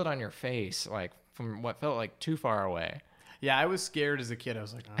could feel it on your face, like from what felt like too far away. Yeah, I was scared as a kid. I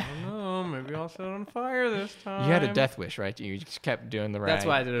was like, I don't know, maybe I'll set on fire this time. You had a death wish, right? You just kept doing the ride. That's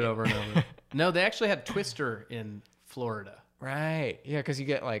why I did it over and over. No, they actually had Twister in Florida. Right. Yeah, because you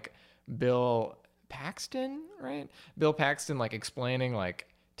get like Bill Paxton, right? Bill Paxton like explaining like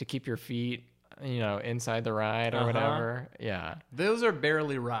to keep your feet, you know, inside the ride or whatever. Yeah. Those are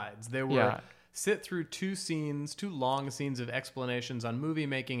barely rides. They were sit through two long scenes of explanations on movie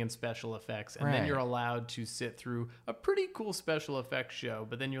making and special effects, and then Right. you're allowed to sit through a pretty cool special effects show.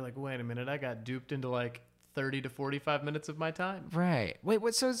 But then you're like, wait a minute, I got duped into like 30 to 45 minutes of my time. Right. Wait,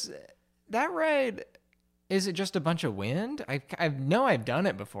 what? So is that ride? Is it just a bunch of wind? I know I've done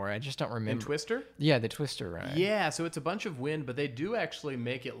it before. I just don't In remember. Twister? Yeah, the Twister ride. Yeah, so it's a bunch of wind, but they do actually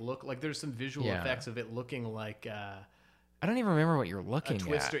make it look like there's some visual Yeah. effects of it looking like I don't even remember what you're looking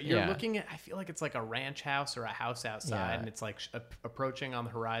Twister. at. You're Yeah. looking at, I feel like it's like a ranch house or a house outside, Yeah. and it's like approaching on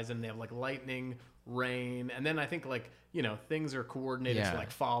the horizon. They have like lightning, rain, and then I think like, you know, things are coordinated Yeah. to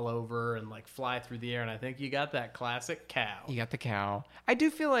like fall over and like fly through the air. And I think you got that classic cow. You got the cow. I do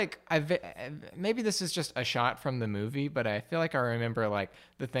feel like maybe this is just a shot from the movie, but I feel like I remember like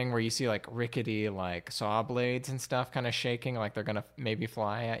the thing where you see like rickety like saw blades and stuff kind of shaking, like they're gonna maybe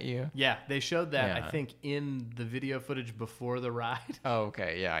fly at you. Yeah, they showed that, Yeah. I think, in the video footage before the ride. Oh,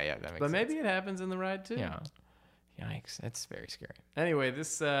 okay. Yeah, that makes But sense. maybe it happens in the ride too. Yeah. Yikes. That's very scary. Anyway,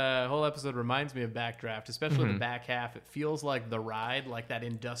 this whole episode reminds me of Backdraft, especially the back half. It feels like the ride, like that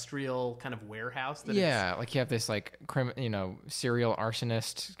industrial kind of warehouse. That Yeah, like you have this like serial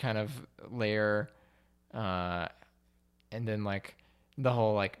arsonist kind of layer, and then like the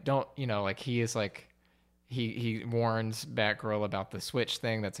whole like don't like he is like he warns Batgirl about the switch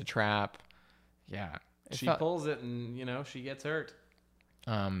thing that's a trap. Yeah, she pulls it and she gets hurt.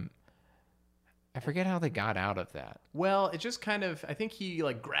 I forget how they got out of that. Well, it just kind of, I think he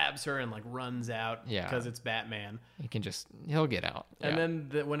like grabs her and like runs out Yeah. because it's Batman. He'll get out. And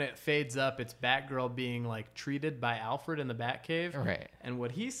Yeah. then when it fades up, it's Batgirl being like treated by Alfred in the Batcave. Right. And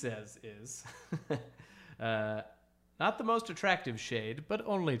what he says is, not the most attractive shade, but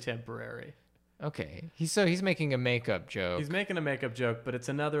only temporary. Okay. He's making a makeup joke. He's making a makeup joke, but it's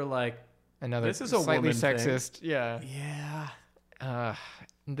another like, Another this is a slightly woman thing. sexist. Yeah. yeah.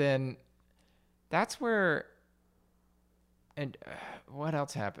 Then that's where. And what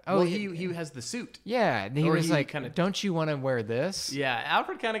else happened? Oh, well, he has the suit. Yeah, he Or was he like, kinda- "Don't you want to wear this?" Yeah,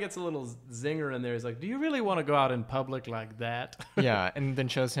 Alfred kind of gets a little zinger in there. He's like, do you really want to go out in public like that? Yeah, and then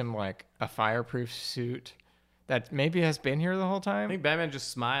shows him like a fireproof suit that maybe has been here the whole I time. think Batman just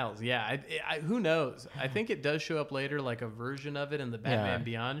smiles. Yeah, who knows? I think it does show up later, like a version of it in the Batman Yeah.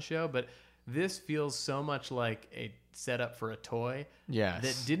 Beyond show, but this feels so much like a setup for a toy Yes.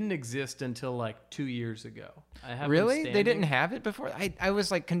 that didn't exist until like 2 years ago. I have them Really? They standing. didn't have it before? I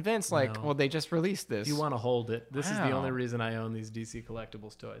was like convinced like, No. well, they just released this. You want to hold it. This is the Wow. only reason I own these DC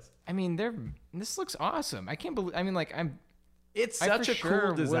Collectibles toys. I mean, this looks awesome. I can't believe It's I such for a sure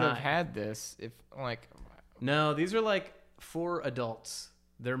cool design. would have had this if like No, these are like for adults.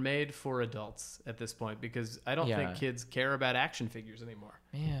 They're made for adults at this point because I don't Yeah. think kids care about action figures anymore.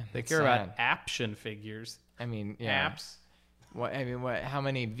 man, They that's care about sad. action figures. I mean, yeah. Apps. What? How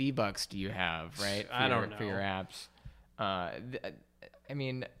many V-Bucks do you have, right? I don't for your know. apps. I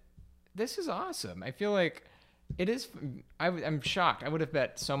mean, this is awesome. I feel like it is. I'm shocked. I would have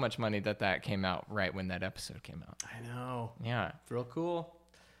bet so much money that came out right when that episode came out. I know. Yeah. It's real cool.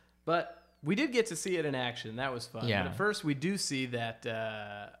 But we did get to see it in action. That was fun. Yeah. But at first, we do see that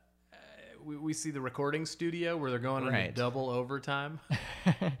we see the recording studio where they're going into Right. double overtime.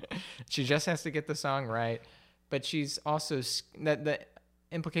 She just has to get the song right, but she's also that the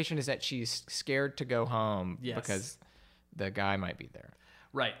implication is that she's scared to go home Yes. because the guy might be there.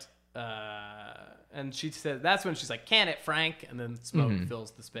 Right. And she said, that's when she's like, can it, Frank? And then smoke Mm-hmm.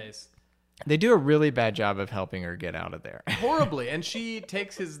 fills the space. They do a really bad job of helping her get out of there. Horribly. And she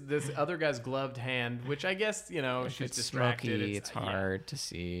takes this other guy's gloved hand, which I guess, If she's it's distracted. smoky, it's yeah. hard to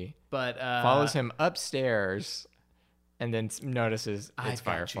see. But Follows him upstairs and then notices I it's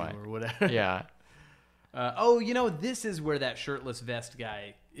got Firefly. you, or whatever. Yeah. This is where that shirtless vest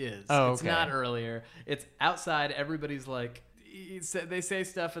guy is. Oh, It's okay. not earlier. It's outside. Everybody's like, they say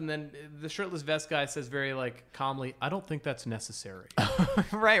stuff, and then the shirtless vest guy says very like calmly, I don't think that's necessary.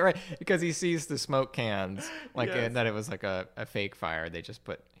 right. Because he sees the smoke cans, like Yes. that it was like a fake fire. He just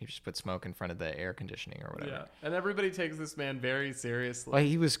put smoke in front of the air condition or whatever. Yeah. And everybody takes this man very seriously. Well,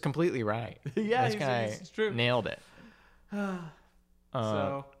 he was completely right. Yeah, this guy it's true. nailed it.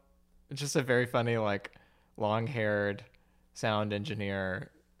 So It's just a very funny, like, long-haired sound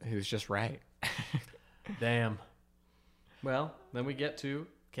engineer who's just right. damn. Well, then we get to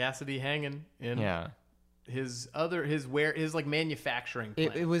Cassidy hanging in Yeah. his like manufacturing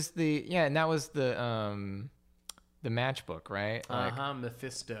plant. It was and that was the matchbook, right? Like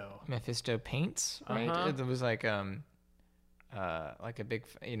Mephisto. Mephisto paints, right? Uh-huh. It was like a big,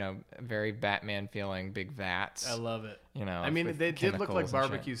 very Batman feeling big vats. I love it. you know. I mean, with they did look like chemicals and shit.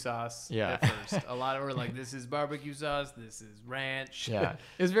 barbecue sauce Yeah. at first. A lot of were like, this is barbecue sauce, this is ranch. Yeah,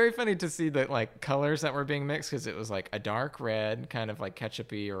 it was very funny to see the like colors that were being mixed because it was like a dark red, kind of like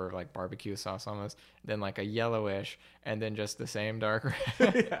ketchupy or like barbecue sauce almost, then like a yellowish, and then just the same dark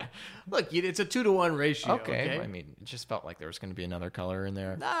red. Yeah. Look, it's a 2-to-1 ratio. Okay, I mean, it just felt like there was going to be another color in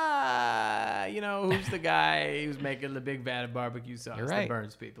there. You know, who's the guy who's making the big vat of barbecue sauce You're right. that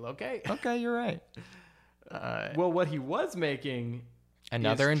burns people, okay? Okay, you're right. Well, what he was making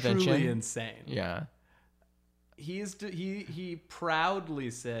Another is invention. truly insane. Yeah. He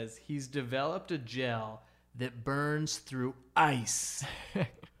proudly says he's developed a gel that burns through ice.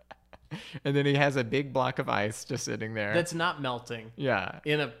 And then he has a big block of ice just sitting there. That's not melting. Yeah.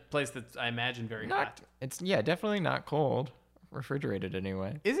 In a place that's, I imagine, very hot. It's definitely not cold. Refrigerated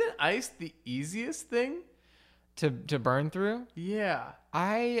anyway. Isn't ice the easiest thing? To burn through? Yeah.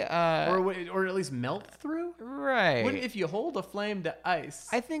 Or Or at least melt through? right. If you hold a flame to ice.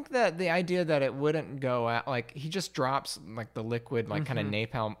 I think that the idea that it wouldn't go out, like he just drops like the liquid, like kind of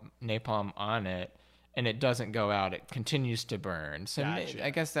napalm on it, and it doesn't go out. It continues to burn. So Gotcha.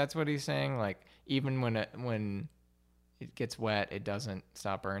 I guess that's what he's saying. Like even when it gets wet, it doesn't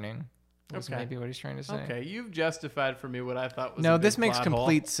stop burning. That's Okay. maybe what he's trying to say. Okay, you've justified for me what I thought was No, a big this makes plot hole.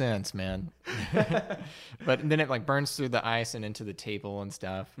 complete sense, man. But then it like burns through the ice and into the table and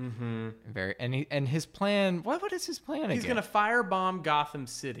stuff. Mm-hmm. And his plan. What is his plan again? He's gonna firebomb Gotham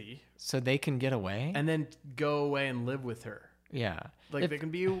City So they can get away. and then go away and live with her. Yeah. Like they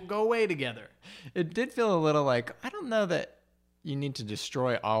can go away together. It did feel a little like, I don't know that you need to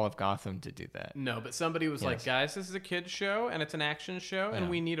destroy all of Gotham to do that. No, but somebody was like, guys, this is a kid's show and it's an action show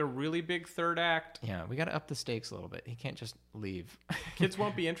and we need a really big third act. Yeah, we got to up the stakes a little bit. He can't just leave. Kids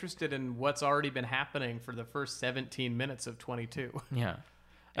won't be interested in what's already been happening for the first 17 minutes of 22. Yeah.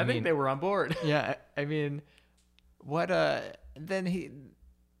 I think they were on board. Yeah, I mean,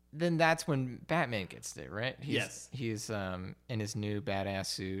 then that's when Batman gets there, right? Yes. He's in his new badass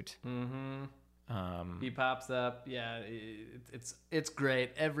suit. Mm-hmm. He pops up. Yeah, it's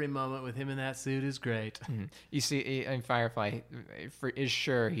great. Every moment with him in that suit is great. You see, in Firefly is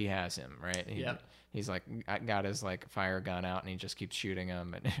sure he has him, right? Yep. He's like got his like fire gun out and he just keeps shooting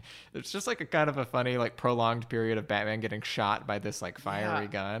him, and it's just like a kind of a funny like prolonged period of Batman getting shot by this like fiery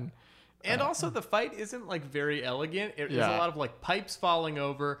gun. And also the fight isn't like very elegant. There's a lot of like pipes falling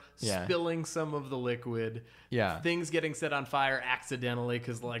over, spilling some of the liquid. Yeah. Things getting set on fire accidentally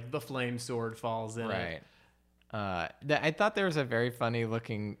because like the flame sword falls in it. Right. I thought there was a very funny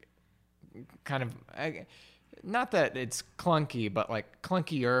looking kind of, not that it's clunky, but like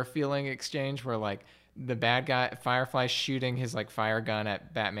clunkier feeling exchange where like the bad guy, Firefly shooting his like fire gun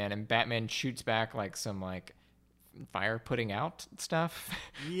at Batman and Batman shoots back like some like fire putting out stuff.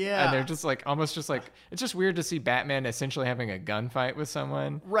 Yeah. And they're just like almost just like it's just weird to see Batman essentially having a gunfight with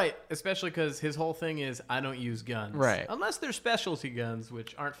someone. Right, especially because his whole thing is I don't use guns. Right. Unless they're specialty guns,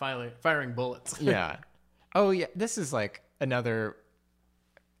 which aren't firing bullets. Yeah. Oh yeah, this is like another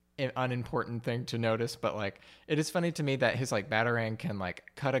unimportant thing to notice, but like it is funny to me that his like batarang can like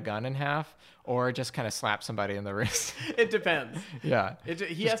cut a gun in half or just kind of slap somebody in the wrist. It depends. Yeah.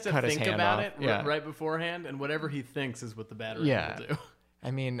 He has to cut his think hand about off. it Yeah. right beforehand, and whatever he thinks is what the battery Yeah. will do. I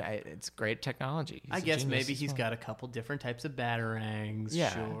mean, it's great technology. He's I a guess genius maybe as he's well. got a couple different types of batarangs.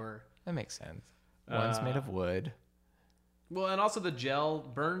 Yeah. Sure. That makes sense. One's made of wood. Well, and also the gel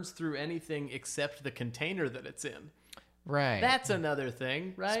burns through anything except the container that it's in. Right. That's another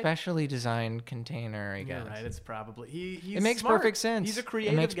thing, right? Specially designed container, I guess. You're right. It's probably he's It makes smart. perfect sense. He's a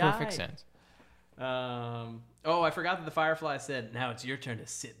creative It makes guy. perfect sense. Oh, I forgot that the Firefly said, "Now it's your turn to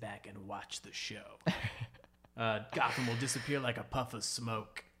sit back and watch the show. Gotham will disappear like a puff of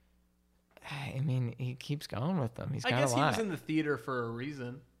smoke." I mean, he keeps going with them. He's I got guess a he lot. was in the theater for a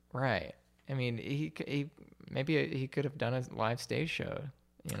reason. Right. I mean, maybe he could have done a live stage show,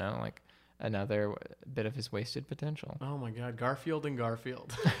 you know, like another bit of his wasted potential. Oh my God, Garfield and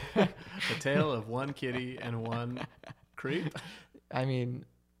Garfield. The tale of one kitty and one creep. I mean,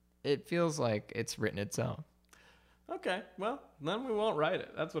 it feels like it's written itself. Okay, well, then we won't write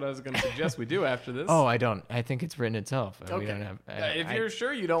it. That's what I was going to suggest we do after this. Oh, I don't. I think it's written itself. okay. We don't have, If you're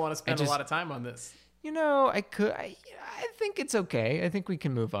sure you don't want to spend just- a lot of time on this. You know, I think it's okay. I think we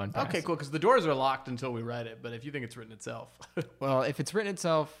can move on past Okay, it. cool, because the doors are locked until we write it, but if you think it's written itself. Well, if it's written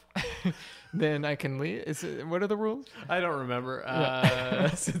itself, then I can leave. What are the rules? I don't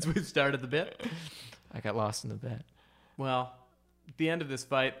remember since we've started the bit. I got lost in the bed. Well, at the end of this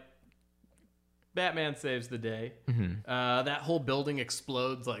fight, Batman saves the day. Mm-hmm. That whole building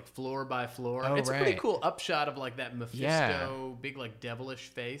explodes like floor by floor. Oh, It's a pretty right. cool upshot of like that Mephisto Yeah. big like devilish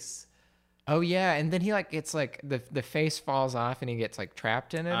face. Oh yeah, and then he like gets like the face falls off and he gets like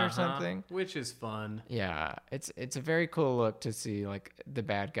trapped in it or something. Which is fun. Yeah, it's a very cool look to see like the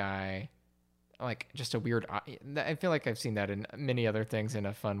bad guy, like just a weird. I feel like I've seen that in many other things in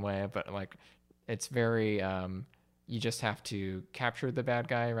a fun way, but like it's very. You just have to capture the bad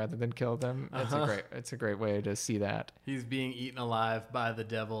guy rather than kill them. It's a great way to see that. He's being eaten alive by the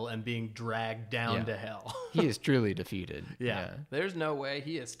devil and being dragged down to hell. He is truly defeated. Yeah. There's no way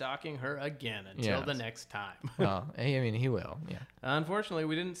he is stalking her again until the next time. Well, I mean, he will. Yeah. Unfortunately,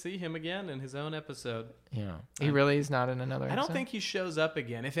 we didn't see him again in his own episode. Yeah. He really is not in another episode? I don't think he shows up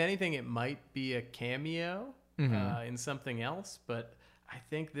again. If anything, it might be a cameo in something else, but I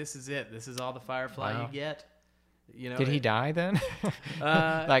think this is it. This is all the Firefly you get. You know, did he die then?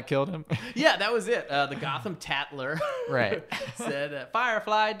 That killed him? Yeah, that was it. The Gotham Tattler right. said,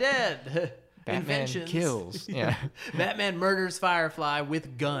 Firefly dead. Batman Inventions. Kills. Yeah. Batman murders Firefly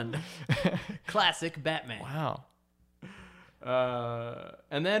with gun. Classic Batman. Wow.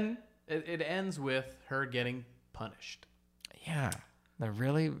 And then it ends with her getting punished. Yeah. The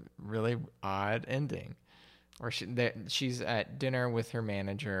really, really odd ending. Where she's at dinner with her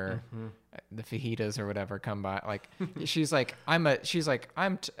manager, the fajitas or whatever come by. Like I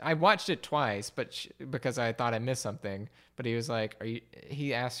watched it twice, but because I thought I missed something. But he was like,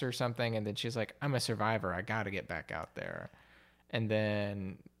 he asked her something, and then she's like, I'm a survivor. I got to get back out there. And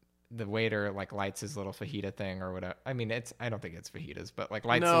then the waiter like lights his little fajita thing or whatever. I mean, I don't think it's fajitas, but like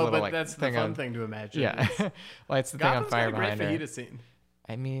lights the little but like that's thing the fun on, thing to imagine. Yeah, lights the thing on fire behind her. Gotham's got a great fajita scene.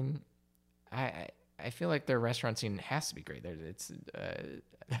 I mean, I feel like their restaurant scene has to be great. It's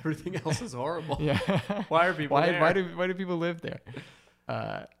everything else is horrible. Yeah. Why are people there? Why do people live there?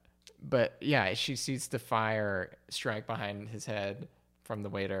 But yeah, she sees the fire strike behind his head from the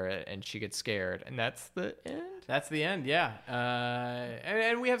waiter, and she gets scared, and that's the end. That's the end. Yeah.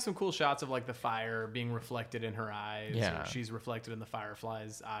 And we have some cool shots of like the fire being reflected in her eyes. Yeah. She's reflected in the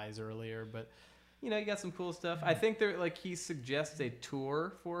Firefly's eyes earlier, but. You know, you got some cool stuff. I think he suggests a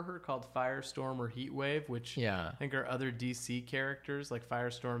tour for her called Firestorm or Heatwave, which I think are other DC characters. Like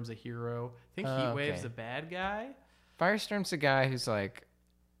Firestorm's a hero. I think Heatwave's a bad guy. Firestorm's a guy who's like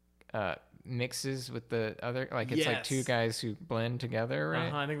mixes with the other, like it's like two guys who blend together,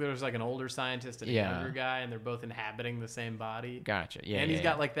 right? I think there's like an older scientist and a younger guy, and they're both inhabiting the same body. Gotcha. Yeah. And he's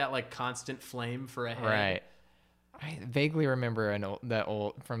got like that like constant flame for a head. Right. I vaguely remember that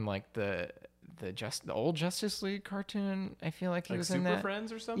old from like the old Justice League cartoon. I feel like he was in that. Super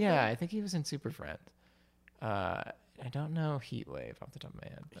Friends or something? Yeah, I think he was in Super Friends. I don't know Heatwave off the top of my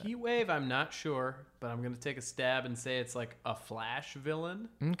head. But. Heatwave, I'm not sure, but I'm going to take a stab and say it's like a Flash villain.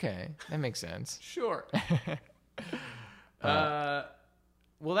 Okay, that makes sense. Sure. Well,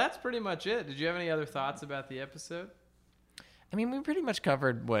 that's pretty much it. Did you have any other thoughts about the episode? I mean, we pretty much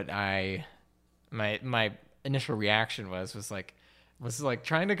covered what my initial reaction was like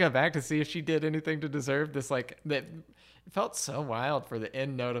trying to go back to see if she did anything to deserve this. Like that, it felt so wild. For the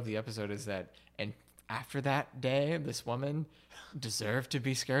end note of the episode is that, and after that day, this woman deserved to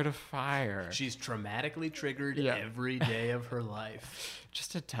be scared of fire. She's traumatically triggered every day of her life.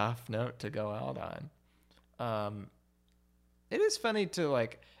 Just a tough note to go out on. It is funny to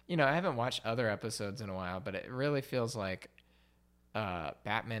like, you know, I haven't watched other episodes in a while, but it really feels like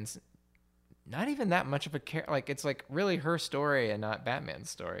Batman's not even that much of a character. Like it's like really her story and not Batman's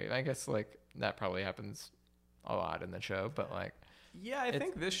story. I guess like that probably happens a lot in the show, but like I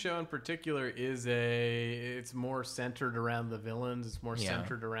think this show in particular it's more centered around the villains. It's more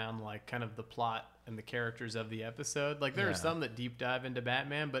centered around like kind of the plot and the characters of the episode. Like there are some that deep dive into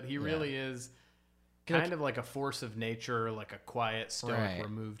Batman, but he really is kind of like a force of nature, like a quiet, stoic,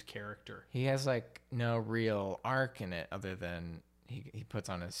 removed character. He has like no real arc in it other than he puts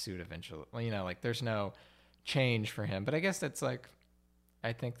on his suit eventually. Well, you know, like there's no change for him. But I guess that's like,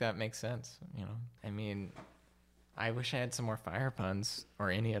 I think that makes sense. You know, I mean, I wish I had some more fire puns or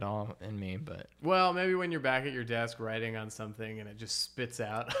any at all in me, but well, maybe when you're back at your desk writing on something and it just spits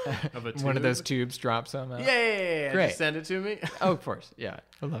out of a tube. One of those tubes drops them out. Yeah. Great. Just send it to me. Oh, of course. Yeah,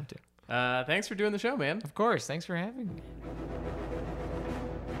 I'd love to. Thanks for doing the show, man. Of course. Thanks for having me.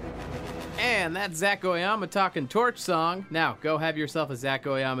 And that's Zach Oyama talking Torch Song. Now, go have yourself a Zach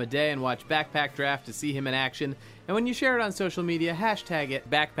Oyama day and watch Backpack Draft to see him in action. And when you share it on social media, hashtag it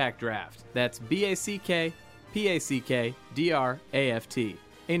Backpack Draft. That's BACKPACKDRAFT.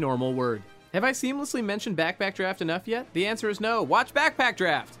 A normal word. Have I seamlessly mentioned Backpack Draft enough yet? The answer is no. Watch Backpack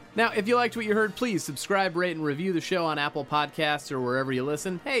Draft. Now, if you liked what you heard, please subscribe, rate, and review the show on Apple Podcasts or wherever you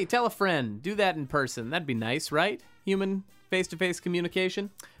listen. Hey, tell a friend. Do that in person. That'd be nice, right? Human face-to-face communication.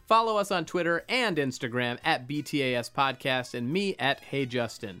 Follow us on Twitter and Instagram at BTAS Podcast and me at Hey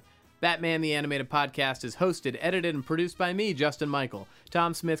Justin. Batman the Animated Podcast is hosted, edited, and produced by me, Justin Michael.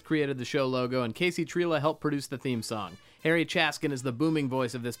 Tom Smith created the show logo, and Casey Trela helped produce the theme song. Harry Chaskin is the booming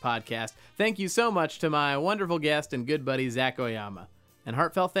voice of this podcast. Thank you so much to my wonderful guest and good buddy, Zach Oyama. And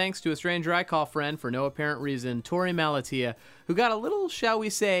heartfelt thanks to a stranger I call friend for no apparent reason, Tori Malatia, who got a little, shall we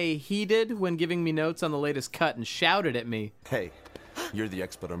say, heated when giving me notes on the latest cut and shouted at me. Hey, you're the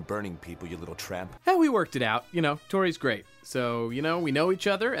expert on burning people, you little tramp. Yeah, we worked it out. Tori's great. So, we know each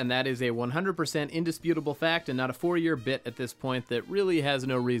other, and that is a 100% indisputable fact and not a 4-year bit at this point that really has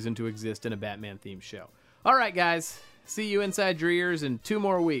no reason to exist in a Batman-themed show. All right, guys. See you inside your ears in 2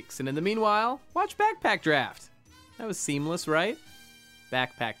 more weeks. And in the meanwhile, watch Backpack Draft. That was seamless, right?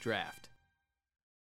 Backpack Draft.